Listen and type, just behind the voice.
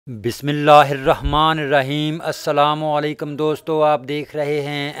बिस्मिल्लाहिर्रहमानिर्रहीम। अस्सलाम वालेकुम दोस्तों, आप देख रहे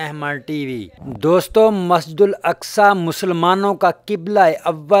हैं अहमद टीवी। दोस्तों, मस्जिदुल अक्सा मुसलमानों का किबला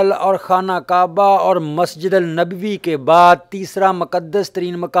अव्वल और खाना काबा और मस्जिद नबवी के बाद तीसरा मुक़द्दस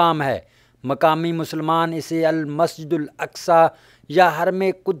तरीन मकाम है। मकामी मुसलमान इसे अल मस्जिदुल अक्सा या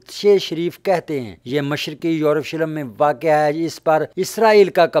हरम कुद्स शरीफ कहते हैं। ये मशरक़ी यरूशलेम में वाक़या है। इस पर इसराइल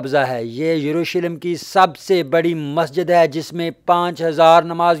का कब्ज़ा है। ये यरूशलेम की सबसे बड़ी मस्जिद है जिसमें 5000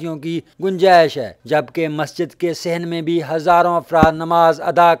 नमाजियों की गुंजाइश है, जबकि मस्जिद के सहन में भी हज़ारों अफराद नमाज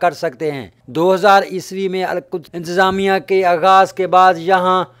अदा कर सकते हैं। 2000 ईस्वी में अल कुद्स इंतज़ामिया के आगाज़ के बाद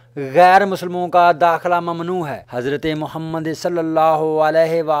यहाँ गैर मुसलमानों का दाखिला ममनू है। हज़रत मोहम्मद सल्लल्लाहु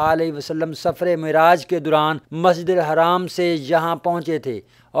अलैहि वसल्लम सफ़र मिराज के दौरान मस्जिद हराम से यहाँ पहुँचे थे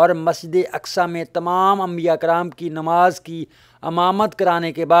और मस्जिद अक्सा में तमाम अंबिया कराम की नमाज की अमामत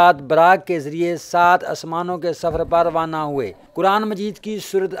कराने के बाद बराक के ज़रिए 7 आसमानों के सफ़र पर रवाना हुए। कुरान मजीद की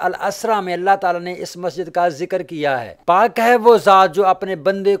सूरत अल असरा में अल्लाह ताला ने इस मस्जिद का जिक्र किया है। पाक है वो ज़ात जो अपने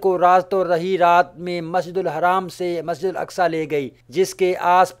बंदे को रातों रही रात में मस्जिदुल हराम से मस्जिद अक्सा ले गई, जिसके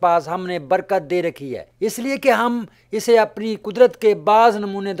आस पास हमने बरकत दे रखी है, इसलिए कि हम इसे अपनी कुदरत के बाज़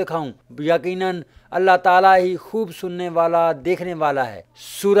नमूने दिखाऊं। यकीनन अल्लाह ताला ही खूब सुनने वाला देखने वाला है।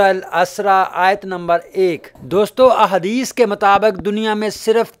 सूरह अल असरा आयत नंबर 1। दोस्तों, अहदीस के मुताबिक दुनिया में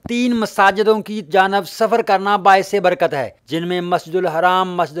सिर्फ 3 मसाजिदों की जानब सफ़र करना बाइस बरकत है, जिनमें मस्जिदुल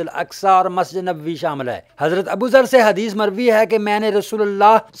हराम, मस्जिदुल अक्सा और मस्जिद नबवी शामिल है। हज़रत अबू ज़र से हदीस मरवी है कि मैंने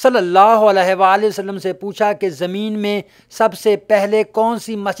रसूलुल्लाह सल्लल्लाहु अलैहि वसल्लम से पूछा कि ज़मीन में सबसे पहले कौन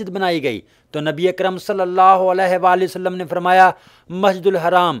सी मस्जिद बनाई गई, तो नबी अकरम सल्लल्लाहु अलैहि वसल्लम ने फरमाया मस्जिदुल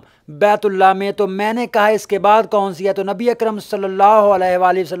हराम बैतुल्लाह में। तो मैंने कहा इसके बाद कौन सी है, तो नबी अकरम सल्लल्लाहु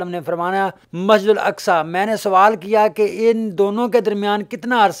अलैहि वसल्लम ने फरमाया मस्जिदुल अक्सा। मैंने सवाल किया कि इन दोनों के दरमियान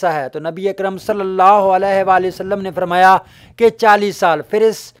कितना अरसा है, तो नबी अकरम सल्लल्लाहु अलैहि वसल्लम ने फरमाया कि 40 साल। फिर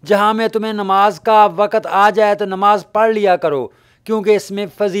इस जहाँ में तुम्हें नमाज का वक़्त आ जाए तो नमाज पढ़ लिया करो, क्योंकि इसमें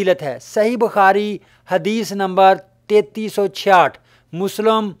फजीलत है। सही बुखारी हदीस नंबर 3366,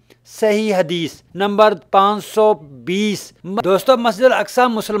 मुस्लिम सही हदीस नंबर 520। दोस्तों, मस्जिद अक्सा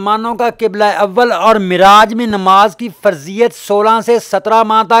मुसलमानों का किबला अव्वल और मिराज में नमाज की फर्जियत 16 से 17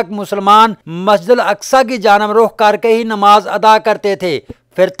 माह तक मुसलमान मस्जिद अक्सा की जानब रुख करके ही नमाज अदा करते थे।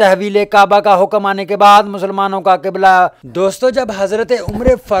 फिर तहवील काबा का हुक्म आने के बाद मुसलमानों का किबला। दोस्तों, जब हज़रत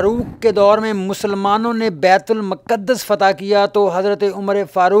उमर फ़ारूक के दौर में मुसलमानों ने बैतुल मुक़द्दस फ़तह किया तो हज़रत उमर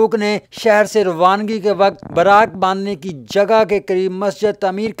फ़ारूक ने शहर से रवानगी के वक्त बराक बांधने की जगह के करीब मस्जिद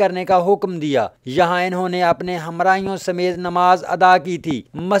तमीर करने का हुक्म दिया। यहाँ इन्होंने अपने हमराइयों समेत नमाज अदा की थी।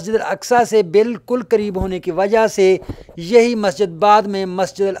 मस्जिद अक्सा से बिल्कुल करीब होने की वजह से यही मस्जिद बाद में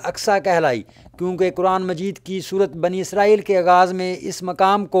मस्जिद अक्सा कहलाई, क्योंकि कुरान मजीद की सूरत बनी इसराइल के आगाज़ में इस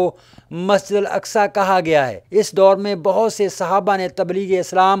मकाम को मस्जिद अक्सा कहा गया है। इस दौर में बहुत से सहाबा ने तबलीग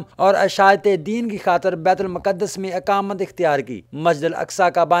इस्लाम और अशायत दीन की खातर बैतुल मुक़द्दस में इकामत इख्तियार की। मस्जिद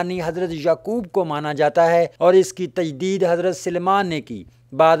अक्सा का बानी हज़रत याकूब को माना जाता है और इसकी तजदीद हज़रत सुलेमान ने की।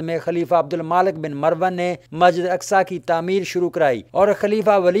 बाद में खलीफा अब्दुल मालिक बिन मरवन ने मस्जिद अक्सा की तामीर शुरू कराई और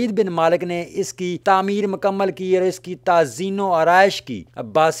खलीफा वलीद बिन मालिक ने इसकी तामीर मुकम्मल की और इसकी ताज़ीनो आराइश की।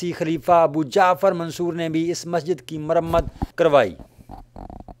 अब्बासी खलीफा अबू जाफ़र मंसूर ने भी इस मस्जिद की मरम्मत करवाई।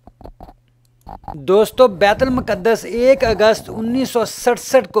 दोस्तों, बैतुल मुक़द्दस 1 अगस्त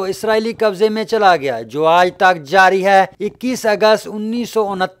 1967 को इसराइली कब्जे में चला गया, जो आज तक जारी है। 21 अगस्त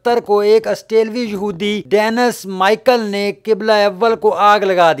 1969 को एक ऑस्ट्रेलियाई यहूदी डेनिस माइकल ने किबला अव्वल को आग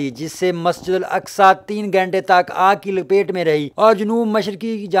लगा दी, जिससे मस्जिद अक्सा 3 घंटे तक आग की लपेट में रही और जनूब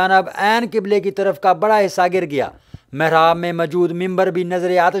मशरकी की जानब ऐन किबले की तरफ का बड़ा हिस्सा गिर गया। महराब में मौजूद मिंबर भी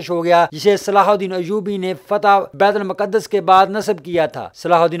नजर आतिश हो गया, जिसे सलाहुद्दीन अय्यूबी ने फतह बैतुल मुक़द्दस के बाद नस्ब किया था।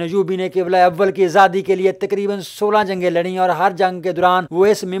 सलाहुद्दीन अय्यूबी ने किबला अव्वल की आज़ादी के लिए तकरीबन 16 जंगें लड़ी और हर जंग के दौरान वो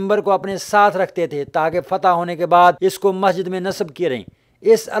इस मिंबर को अपने साथ रखते थे ताकि फतह होने के बाद इसको मस्जिद में नस्ब करें।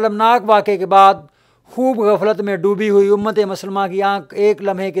 इस अलमनाक वाक़े के बाद खूब गफलत में डूबी हुई उम्मत मुसलमान की आंख एक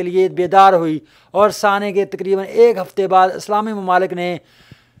लम्हे के लिए बेदार हुई और साने के तकरीबन 1 हफ्ते बाद इस्लामी ममालिक ने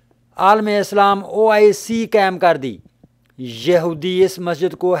आलम इस्लाम OIC कायम कर दी। यहूदी इस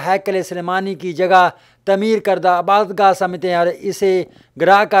मस्जिद को हैकल सुलेमानी की जगह तमीर करदा इबादतगाह समझते हैं और इसे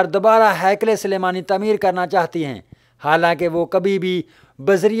गिरा कर दोबारा हैकल सुलेमानी तमीर करना चाहती हैं, हालांकि वो कभी भी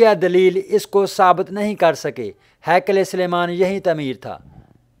बजरिया दलील इसको साबित नहीं कर सके। हैकल सुलेमान यही तमीर था।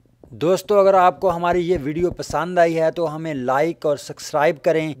 दोस्तों, अगर आपको हमारी ये वीडियो पसंद आई है तो हमें लाइक और सब्सक्राइब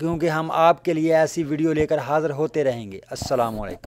करें, क्योंकि हम आपके लिए ऐसी वीडियो लेकर हाज़िर होते रहेंगे। अस्सलाम वालेकुम।